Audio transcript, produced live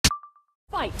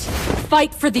Fight!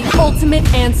 Fight for the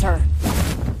ultimate answer!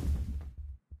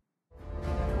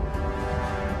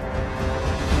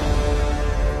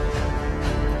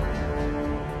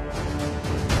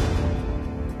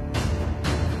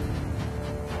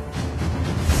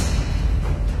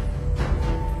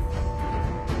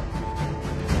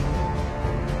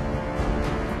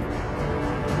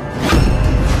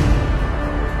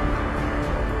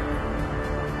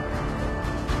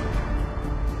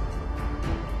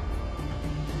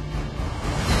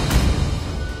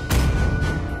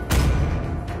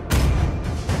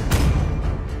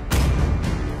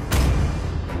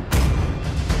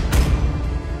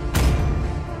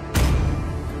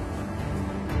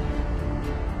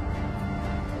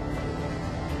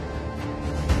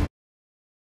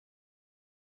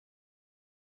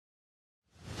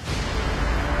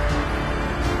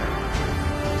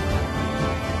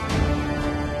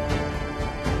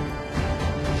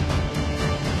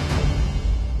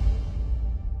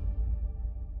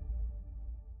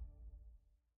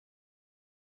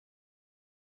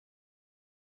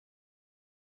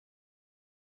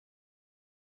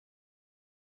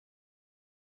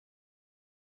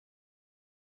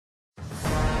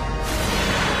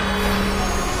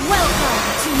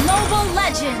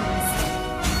 Legends!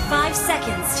 5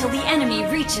 seconds till the enemy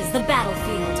reaches the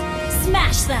battlefield.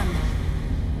 Smash them!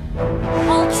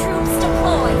 All troops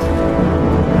deployed!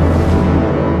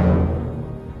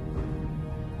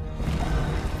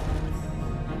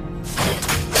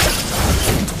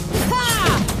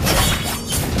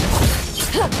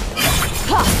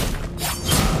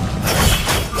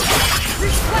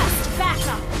 Request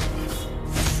backup!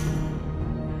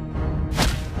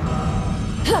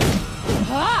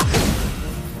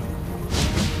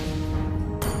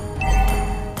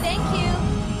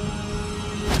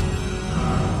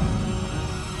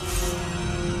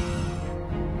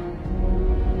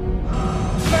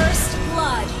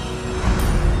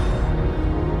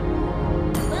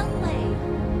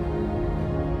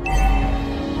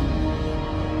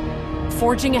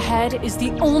 Forging ahead is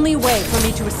the only way for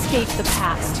me to escape the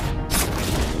past. You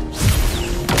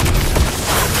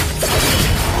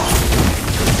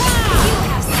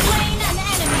have slain an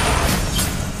enemy!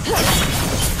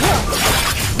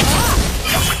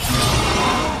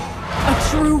 A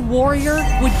true warrior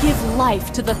would give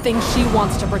life to the things she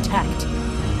wants to protect.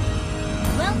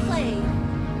 Well played.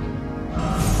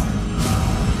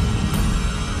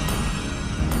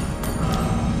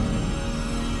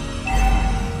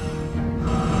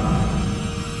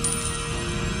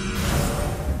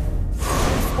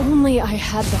 Only I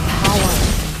had the power.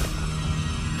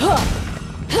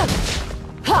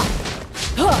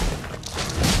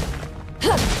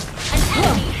 An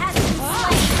enemy has been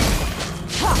slain.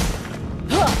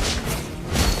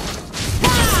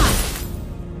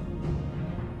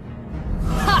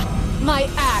 My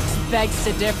axe begs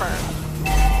to differ.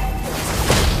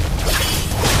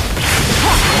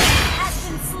 Has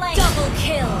been slain. Double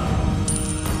kill.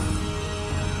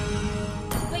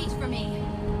 Wait for me.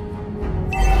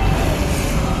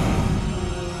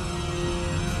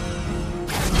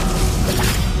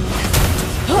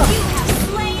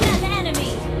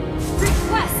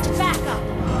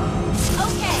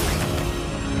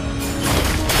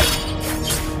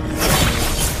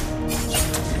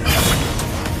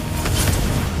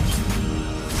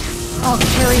 I'll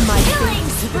carry my killing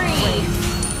fate to the grave.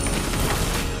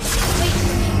 Wait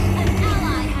for me. An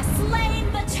ally has slain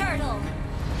the turtle.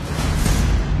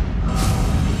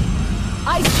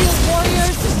 Icefield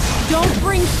warriors, don't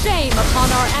bring shame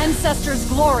upon our ancestors'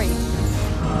 glory.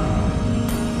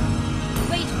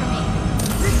 Wait for me.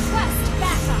 Request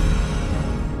backup.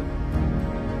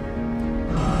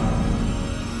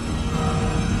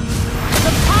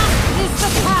 The past is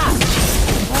the past.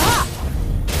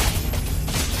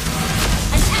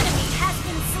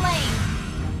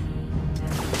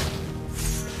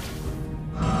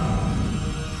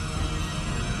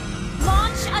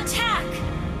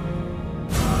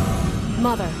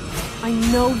 Mother, I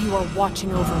know you are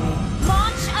watching over me.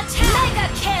 Launch attack! Mega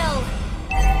kill!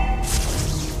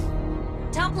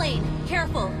 Top lane,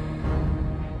 careful.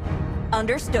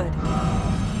 Understood.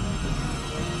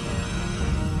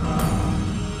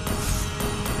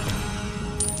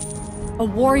 A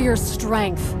warrior's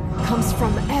strength comes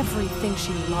from everything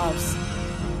she loves.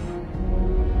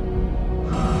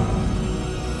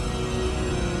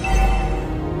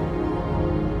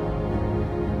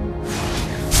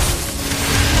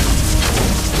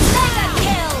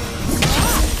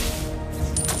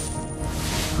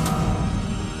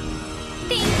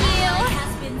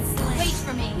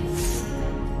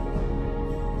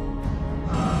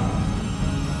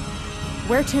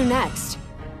 Where to next?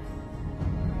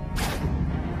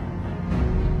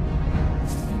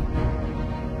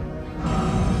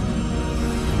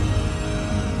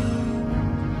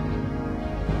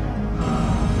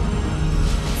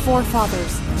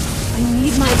 Forefathers, I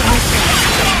need my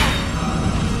answers.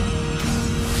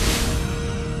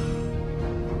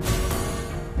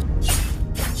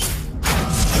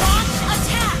 Launch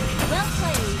attack! Well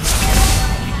played.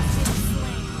 Ally has been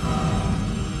slain.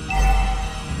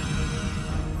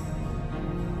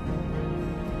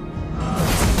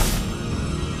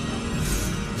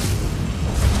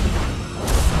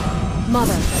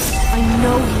 Mother, I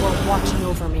know you are watching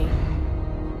over me.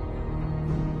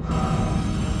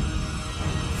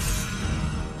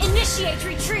 Initiate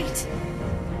retreat!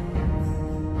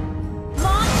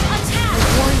 Launch attack!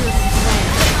 Warriors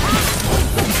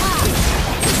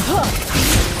slain.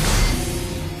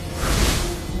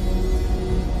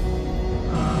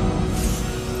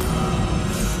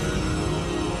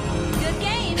 Good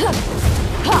game!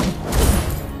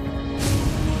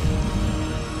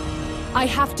 I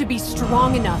have to be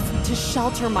strong enough to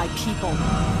shelter my people.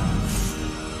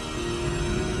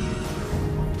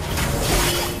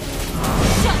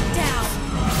 Shut down!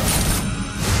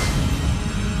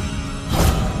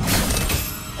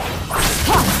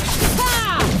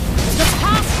 The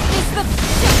past is the...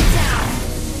 Shut down!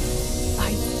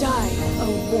 I die a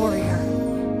warrior.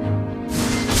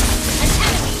 An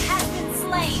enemy has been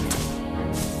slain!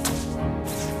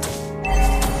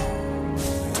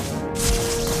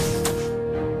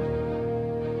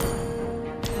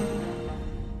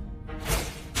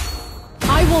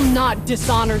 I will not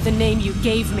dishonor the name you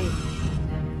gave me.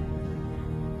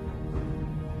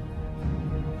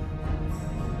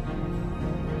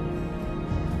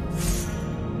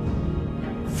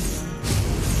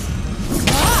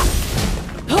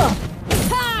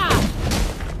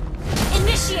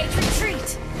 Initiate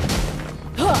retreat!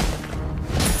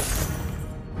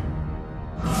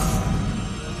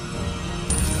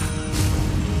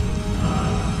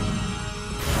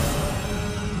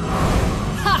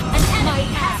 An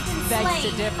enemy has been Begs to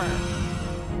slain! differ.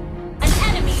 An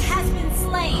enemy has been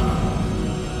slain!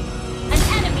 An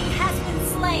enemy has been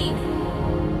slain!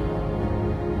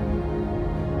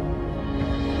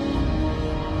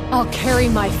 I'll carry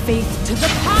my faith to the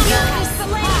You past. have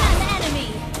slain an enemy!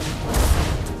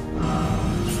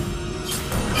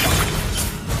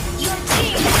 Your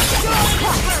team destroyed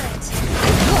the turret!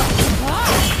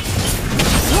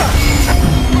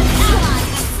 An ally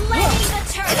has slain the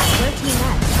turret! Where to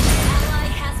next? Ally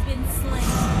has been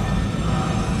slain.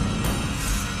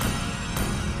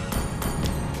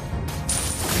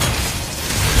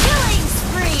 Killing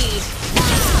spree!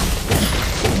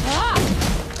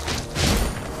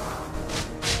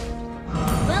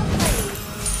 Well played.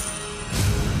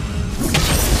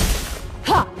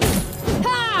 Ha!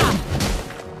 Ha!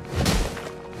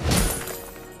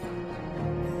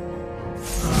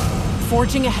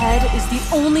 Forging ahead is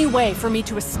the only way for me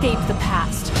to escape the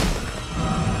past.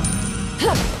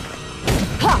 Ha!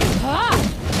 Ha! Ha!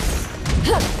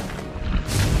 Ha!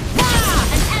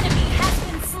 An enemy has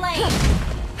been slain.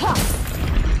 Ha!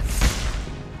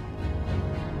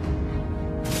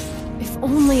 If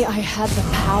only I had the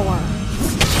power.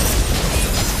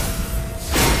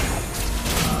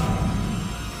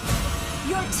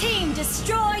 Your team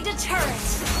destroyed a turret.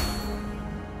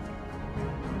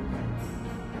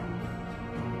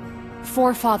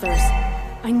 Forefathers,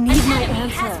 I need An my enemy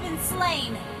has answer. been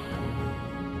slain.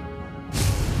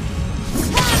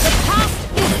 The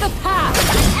past is the past!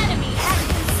 An enemy has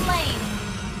been slain.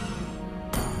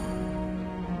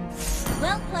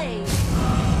 Well played.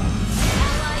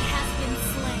 Ally has been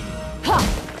slain. Ha!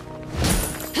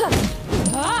 Ha!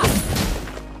 Ha!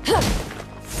 Ha!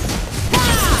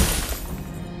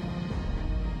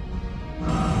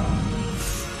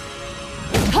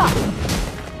 Ha!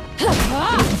 Ha! Ha!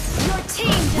 Your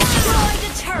team destroyed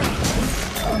a turret.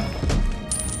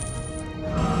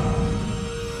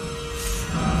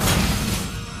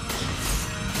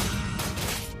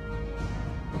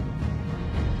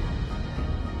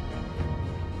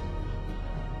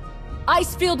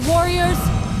 Icefield warriors,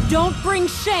 don't bring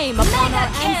shame upon Mega our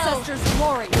kill! ancestors'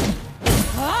 glory.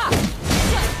 Ah!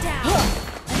 Shut down.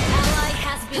 An ally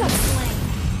has been slain.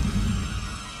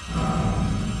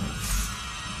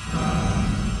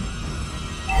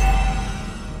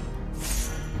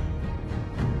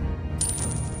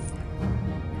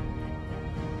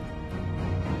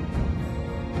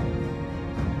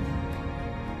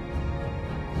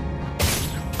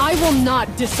 I will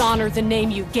not dishonor the name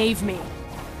you gave me.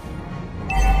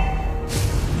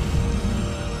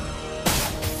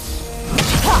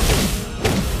 Ha!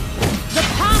 The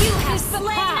past You have is the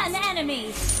slain past. an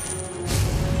enemy.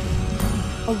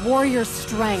 A warrior's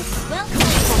strength Well comes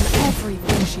played. from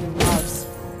everything she loves.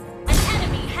 An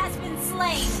enemy has been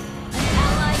slain. An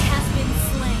ally has been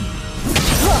slain.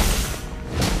 Ha!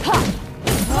 Ha!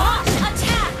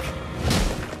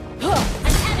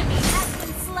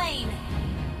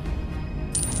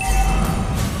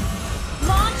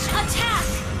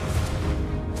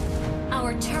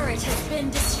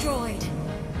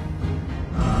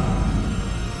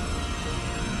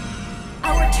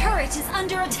 turret is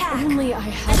under attack. Only I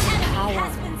had An the enemy power.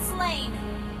 has been slain.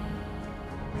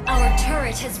 Our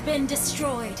turret has been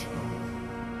destroyed.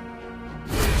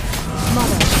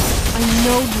 Mother, I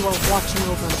know you are watching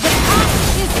over me. The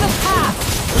past is the past!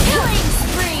 Killing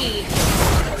spree!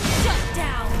 Shut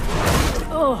down!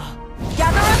 Ugh.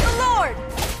 Gather up the Lord!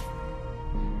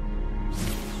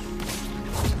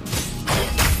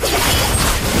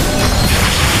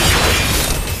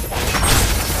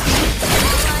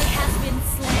 Ally has been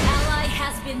slain. Ally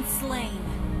has been slain.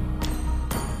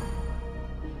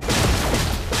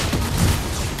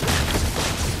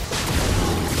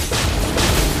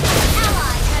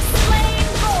 Ally has slain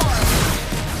Lord.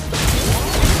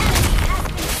 An enemy has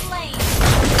been slain.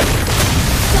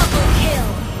 Double kill.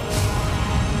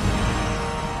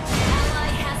 Ally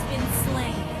has been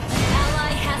slain.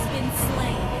 Ally has been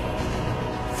slain.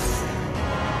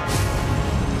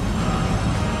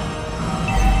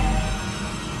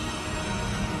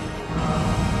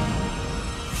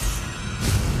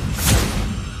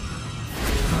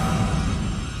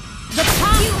 The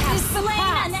past You have is the slain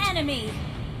past! an enemy.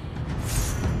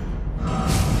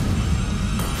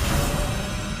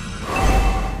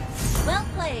 Well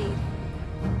played.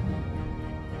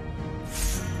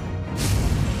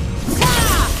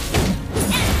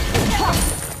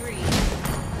 Spree.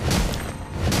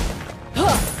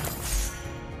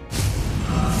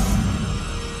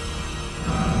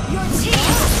 Your team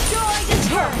destroyed a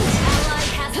turret. Ally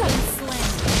has been slain.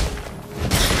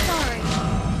 Sorry.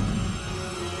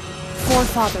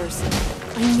 Forefathers,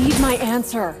 I need my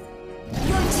answer.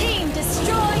 Your team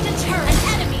destroyed a turret.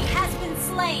 An enemy has been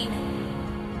slain.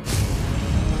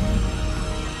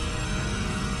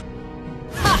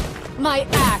 Ha! My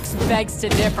axe begs to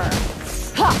differ.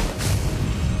 Ha!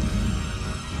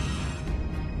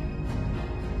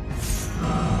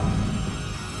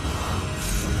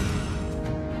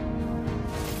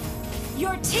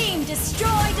 Your team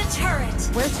destroyed a turret.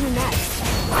 Where to next?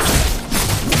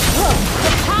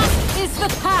 The past is the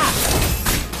past!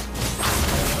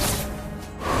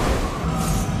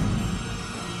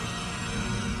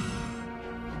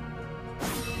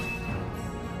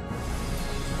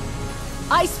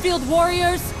 Icefield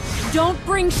warriors, don't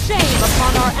bring shame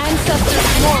upon our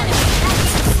ancestors' glory! Has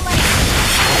been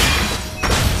slain.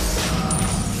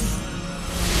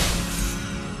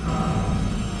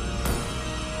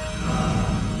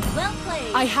 Well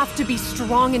played. I have to be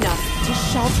strong enough to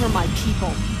shelter my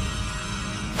people.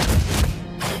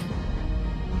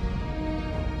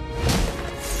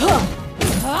 Huh.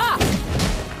 Ah!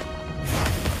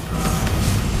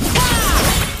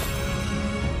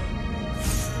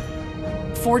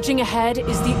 Forging ahead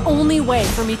is the only way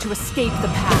for me to escape the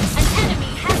past. An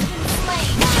enemy has been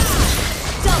slain.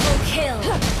 Double kill.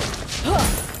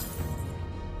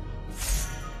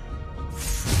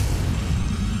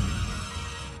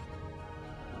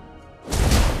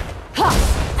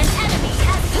 An enemy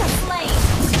has been slain.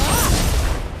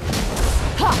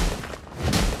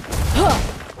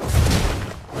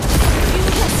 You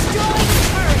destroyed the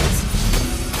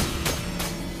turret.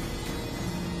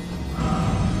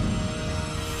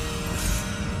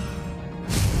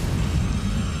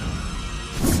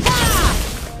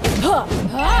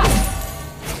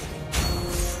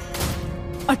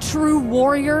 A true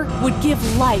warrior would give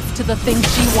life to the things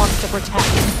she wants to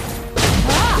protect.